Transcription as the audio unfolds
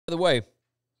the way,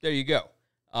 there you go.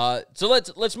 So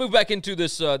let's move back into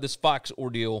this this Fox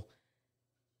ordeal.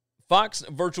 Fox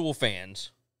virtual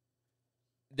fans,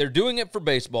 they're doing it for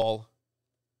baseball.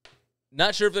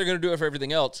 Not sure if they're going to do it for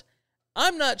everything else.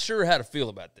 I'm not sure how to feel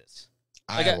about this.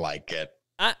 I like it.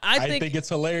 I think it's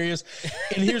hilarious.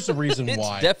 And here's the reason it's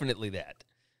why. Definitely that.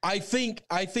 I think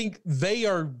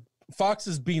Fox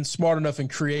is being smart enough and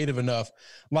creative enough.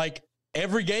 Like,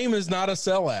 every game is not a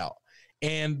sellout.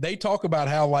 And they talk about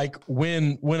how, like,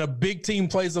 when a big team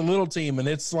plays a little team and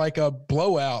it's like a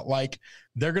blowout, like,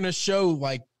 they're going to show,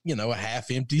 like, a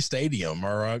half empty stadium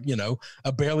or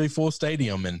a barely full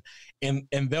stadium,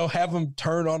 and they'll have them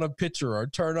turn on a pitcher or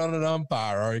turn on an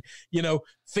umpire or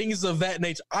things of that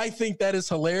nature. I think that is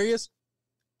hilarious.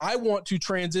 I want to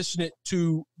transition it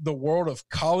to the world of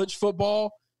college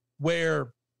football,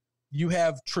 where you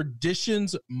have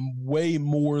traditions way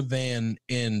more than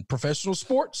in professional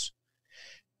sports.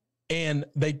 And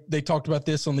they talked about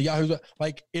this on the Yahoo.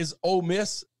 Like, is Ole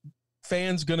Miss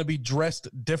fans going to be dressed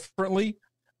differently?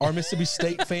 Are Mississippi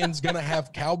State fans going to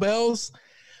have cowbells?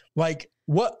 Like,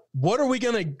 what are we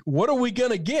going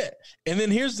to get? And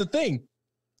then here's the thing.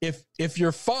 If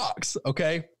you're Fox,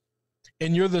 okay,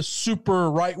 and you're the super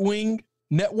right-wing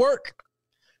network,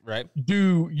 right?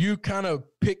 Do you kind of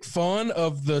pick fun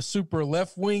of the super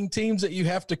left-wing teams that you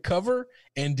have to cover?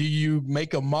 And do you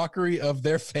make a mockery of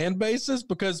their fan bases?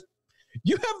 Because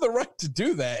you have the right to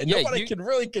do that, and nobody can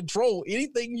really control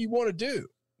anything you want to do.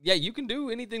 Yeah, you can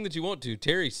do anything that you want to.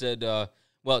 Terry said,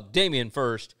 Damian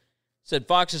first said,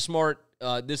 Fox is smart.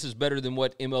 This is better than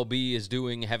what MLB is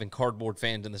doing, having cardboard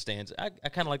fans in the stands. I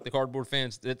kind of like the cardboard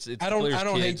fans. I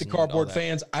don't hate the cardboard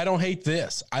fans. I don't hate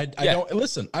this. I don't.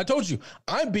 Listen, I told you,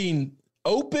 I'm being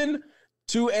open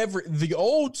to the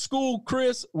old school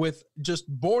Chris with just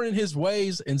born in his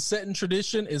ways and setting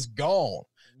tradition is gone.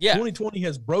 Yeah. 2020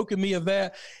 has broken me of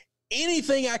that.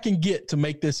 Anything I can get to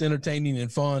make this entertaining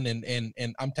and fun,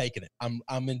 and I'm taking it.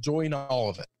 I'm enjoying all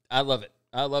of it. I love it.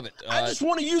 I just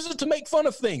want to use it to make fun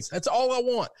of things. That's all I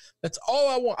want.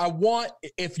 I want,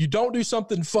 if you don't do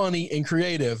something funny and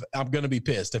creative, I'm going to be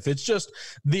pissed. If it's just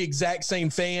the exact same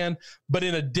fan, but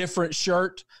in a different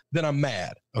shirt, then I'm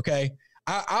mad. Okay.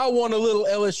 I want a little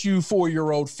LSU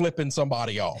 4-year-old flipping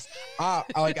somebody off. I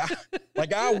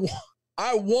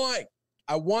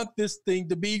want this thing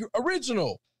to be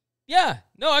original. Yeah,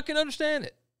 no, I can understand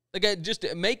it. Like, just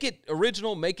make it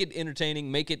original, make it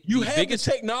entertaining, make it the biggest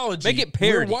technology. Make it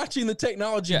parody. We're watching the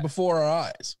technology before our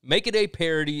eyes. Make it a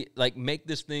parody. Like, make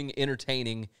this thing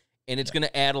entertaining, and it's going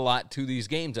to add a lot to these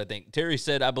games. I think Terry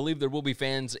said, "I believe there will be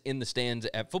fans in the stands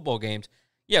at football games."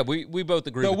 Yeah, we both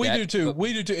agree. No, with we that, do too.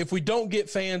 We do too. If we don't get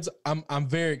fans, I'm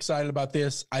very excited about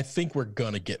this. I think we're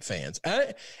gonna get fans.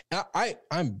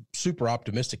 I'm super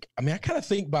optimistic. I mean, I kind of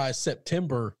think by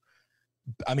September,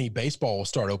 baseball will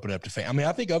start opening up to fans.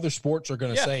 I think other sports are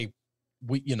going to say,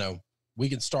 we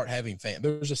can start having fans.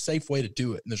 There's a safe way to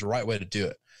do it, and there's a right way to do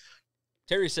it.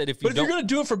 Terry said, if you're going to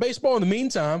do it for baseball in the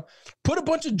meantime, put a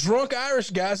bunch of drunk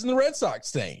Irish guys in the Red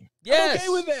Sox thing. Yes. I'm okay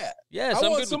with that. Yes, I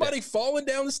want somebody falling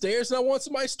down the stairs, and I want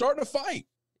somebody starting a fight.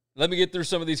 Let me get through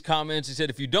some of these comments. He said,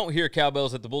 if you don't hear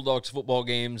cowbells at the Bulldogs football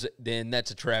games, then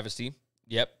that's a travesty.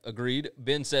 Yep, agreed.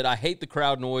 Ben said, I hate the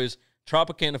crowd noise.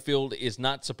 Tropicana Field is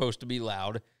not supposed to be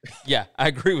loud. Yeah, I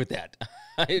agree with that.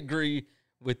 I agree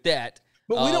with that.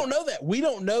 But we don't know that. We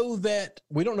don't know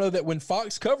that when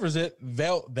Fox covers it,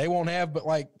 they won't have but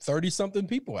like 30-something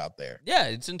people out there. Yeah,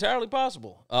 it's entirely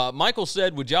possible. Michael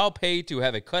said, would y'all pay to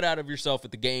have a cutout of yourself at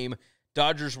the game?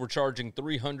 Dodgers were charging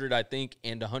 $300, I think,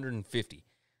 and $150.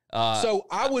 So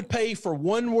I would pay for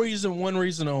one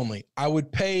reason only. I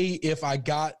would pay if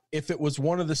it was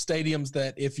one of the stadiums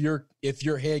that if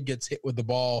your head gets hit with the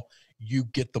ball, you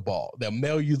get the ball. They'll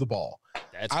mail you the ball.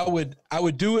 I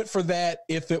would do it for that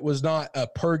if it was not a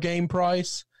per game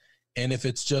price, and if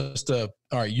it's just all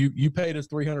right, you paid us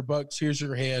 $300. Here's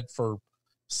your head for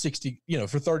 60,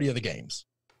 for 30 of the games.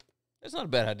 That's not a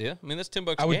bad idea. That's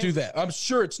 $10. I would do that. I'm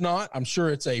sure it's not. I'm sure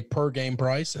it's a per game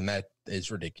price, and that is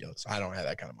ridiculous. I don't have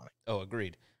that kind of money. Oh,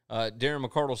 agreed. Darren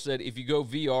McCardle said, if you go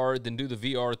VR, then do the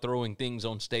VR throwing things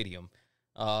on stadium.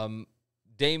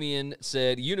 Damian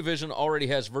said, Univision already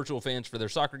has virtual fans for their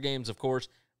soccer games, of course,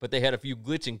 but they had a few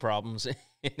glitching problems, and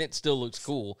it still looks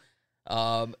cool.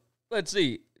 Let's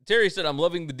see. Terry said, I'm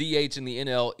loving the DH in the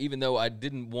NL, even though I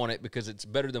didn't want it because it's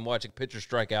better than watching pitchers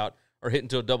strike out or hit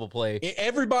into a double play.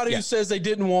 Everybody who says they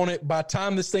didn't want it, by the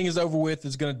time this thing is over with,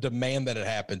 is going to demand that it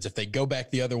happens. If they go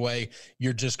back the other way,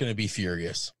 you're just going to be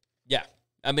furious. Yeah.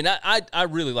 I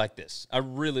really like this. I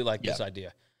really like this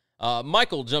idea.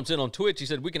 Michael jumps in on Twitch. He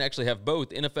said, we can actually have both.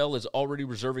 NFL is already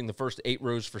reserving the first 8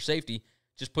 rows for safety.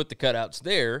 just put the cutouts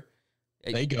there.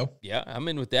 There you go. Yeah, I'm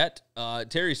in with that.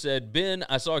 Terry said, Ben,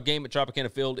 I saw a game at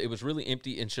Tropicana Field. It was really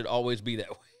empty and should always be that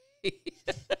way.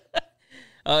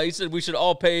 He said we should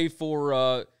all pay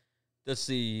for, let's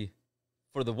see,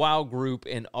 for the WOW group,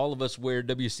 and all of us wear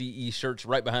WCE shirts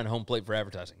right behind home plate for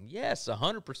advertising. Yes,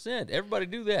 100%. Everybody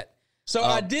do that. So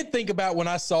I did think about, when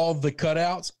I saw the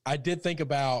cutouts, I did think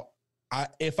about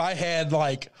if I had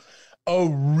like a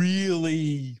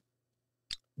really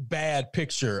bad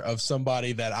picture of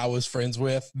somebody that I was friends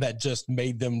with that just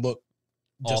made them look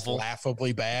just awful,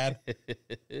 laughably bad,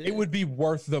 it would be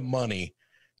worth the money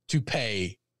to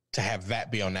pay to have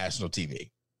that be on national TV.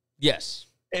 Yes.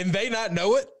 And they not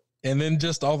know it. And then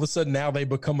just all of a sudden now they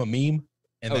become a meme.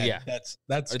 And that's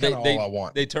kind of all I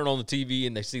want. They turn on the TV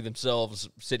and they see themselves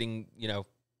sitting,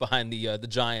 behind the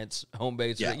Giants home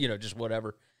base, or, just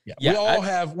whatever.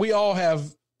 Yeah. We all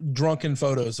have drunken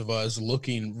photos of us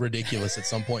looking ridiculous at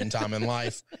some point in time in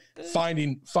life.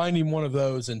 Finding one of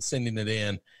those and sending it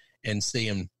in and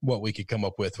seeing what we could come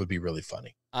up with would be really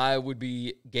funny. I would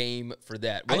be game for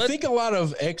that. Well, I think a lot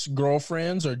of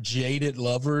ex-girlfriends or jaded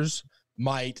lovers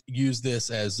might use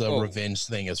this as a revenge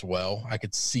thing as well. I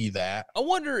could see that. I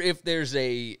wonder if there's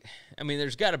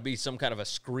there's got to be some kind of a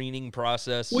screening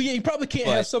process. Well, yeah, you probably can't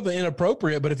have something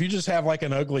inappropriate, but if you just have like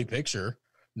an ugly picture,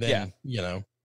 then,